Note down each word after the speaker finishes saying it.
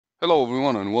Hello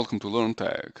everyone and welcome to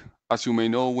LearnTech. As you may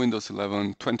know, Windows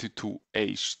 11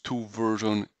 22H2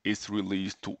 version is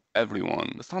released to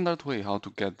everyone. The standard way how to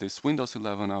get this Windows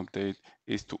 11 update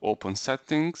is to open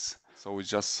Settings. So we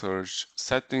just search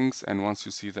Settings, and once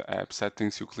you see the app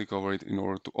Settings, you click over it in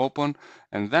order to open.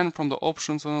 And then from the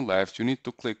options on the left, you need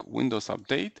to click Windows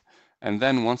Update. And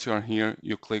then once you are here,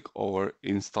 you click over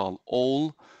Install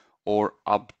All or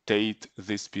update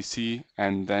this PC,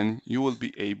 and then you will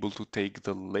be able to take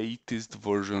the latest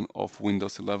version of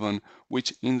Windows 11,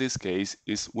 which in this case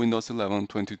is Windows 11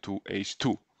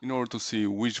 22H2. In order to see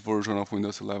which version of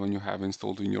Windows 11 you have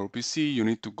installed in your PC, you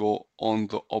need to go on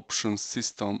the options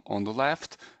system on the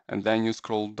left, and then you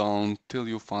scroll down till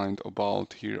you find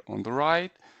about here on the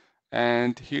right.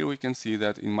 And here we can see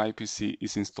that in my PC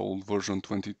is installed version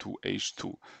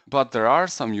 22H2. But there are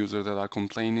some users that are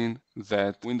complaining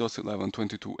that Windows 11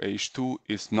 22H2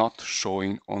 is not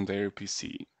showing on their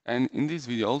PC. And in this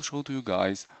video I'll show to you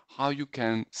guys how you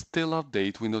can still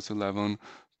update Windows 11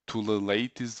 to the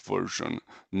latest version,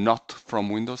 not from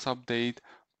Windows Update,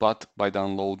 but by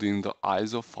downloading the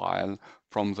ISO file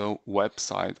from the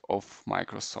website of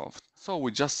Microsoft. So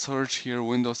we just search here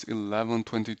Windows 11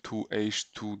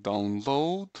 22H2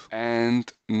 download,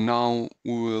 and now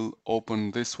we will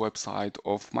open this website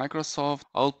of Microsoft.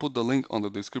 I'll put the link on the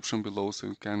description below so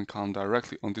you can come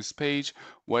directly on this page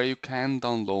where you can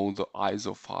download the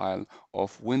ISO file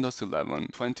of Windows 11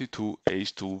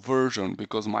 22H2 version,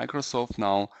 because Microsoft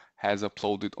now has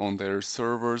uploaded on their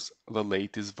servers the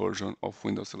latest version of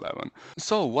Windows 11.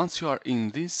 So once you are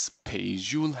in this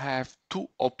page, you will have two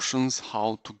options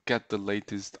how to get the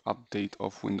latest update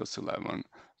of Windows 11.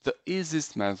 The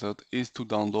easiest method is to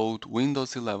download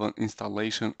Windows 11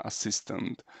 Installation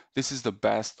Assistant. This is the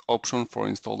best option for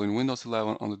installing Windows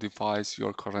 11 on the device you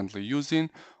are currently using,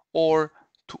 or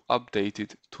to update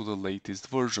it to the latest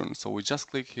version. So we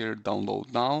just click here,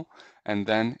 download now, and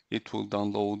then it will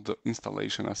download the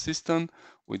installation assistant.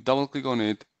 We double click on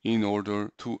it in order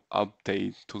to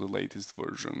update to the latest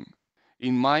version.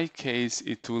 In my case,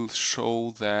 it will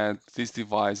show that this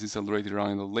device is already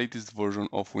running the latest version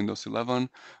of Windows 11,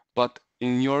 but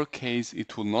in your case,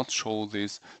 it will not show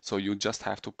this, so you just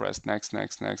have to press next,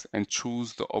 next, next, and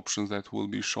choose the options that will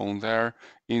be shown there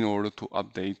in order to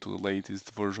update to the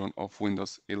latest version of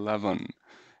Windows 11.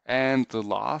 And the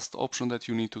last option that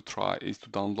you need to try is to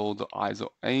download the ISO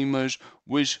image,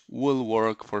 which will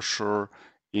work for sure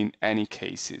in any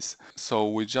cases. So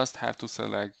we just have to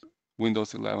select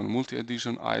Windows 11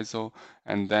 Multi-Edition ISO,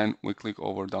 and then we click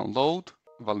over download,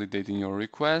 validating your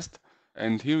request.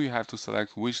 And here you have to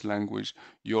select which language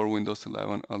your Windows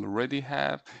 11 already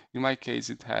have. In my case,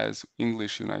 it has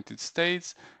English United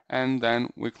States, and then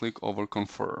we click over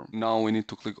confirm. Now we need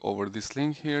to click over this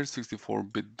link here,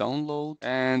 64-bit download,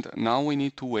 and now we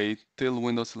need to wait till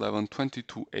Windows 11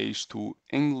 22H2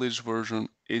 English version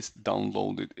is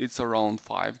downloaded. It's around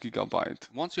 5 GB.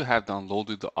 Once you have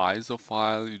downloaded the ISO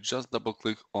file, you just double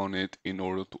click on it in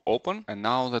order to open. And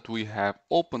now that we have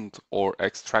opened or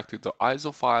extracted the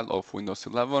ISO file of Windows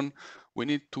 11, we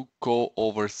need to go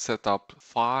over setup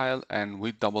file, and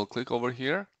we double click over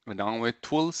here. And now it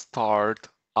will start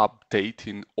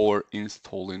updating or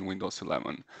installing Windows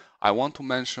 11. I want to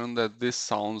mention that this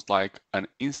sounds like an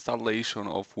installation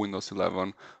of Windows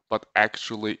 11, but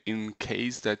actually in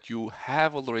case that you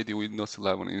have already Windows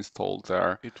 11 installed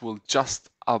there, it will just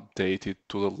update it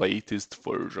to the latest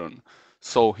version.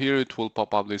 So here it will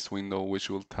pop up this window which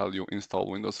will tell you install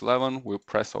Windows 11. We'll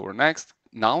press over next.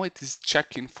 Now it is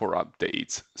checking for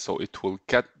updates, so it will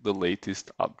get the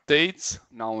latest updates.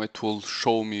 Now it will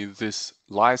show me this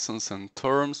license and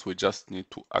terms. We just need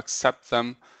to accept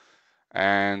them,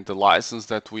 and the license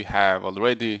that we have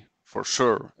already, for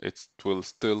sure it will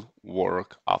still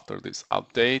work after this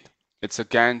update. It's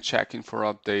again checking for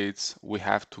updates. We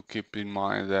have to keep in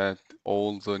mind that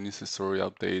all the necessary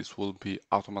updates will be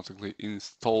automatically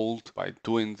installed by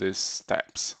doing these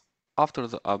steps. After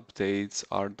the updates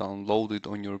are downloaded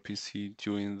on your PC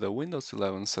during the Windows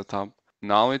 11 setup,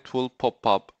 now it will pop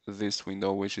up this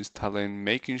window which is telling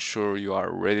making sure you are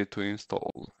ready to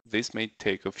install. This may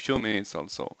take a few minutes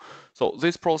also. So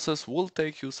this process will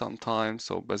take you some time.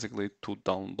 So basically to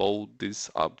download these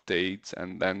updates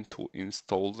and then to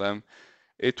install them,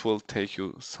 it will take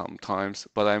you some time,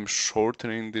 but I'm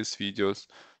shortening these videos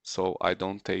so I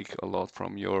don't take a lot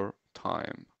from your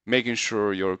time. Making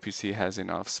sure your PC has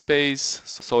enough space,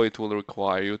 so it will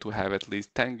require you to have at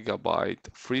least 10 GB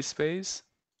free space.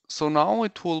 So now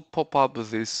it will pop up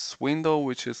this window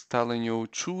which is telling you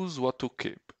choose what to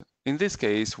keep. In this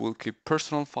case, we'll keep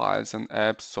personal files and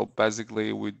apps, so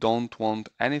basically we don't want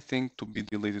anything to be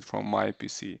deleted from my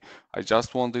PC. I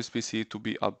just want this PC to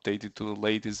be updated to the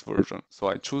latest version. So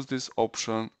I choose this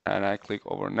option and I click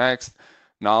over next.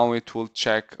 Now it will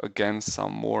check again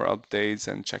some more updates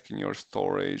and checking your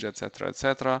storage, etc,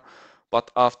 etc.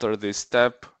 But after this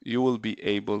step, you will be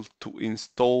able to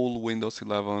install Windows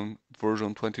 11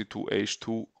 version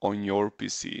 22H2 on your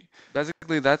PC.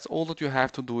 Basically, that's all that you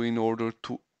have to do in order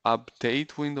to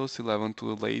update Windows 11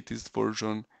 to the latest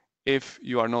version if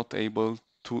you are not able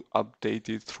to update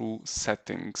it through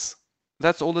settings.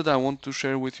 That's all that I want to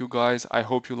share with you guys. I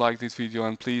hope you liked this video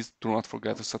and please do not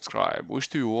forget to subscribe. Wish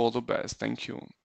to you all the best. Thank you.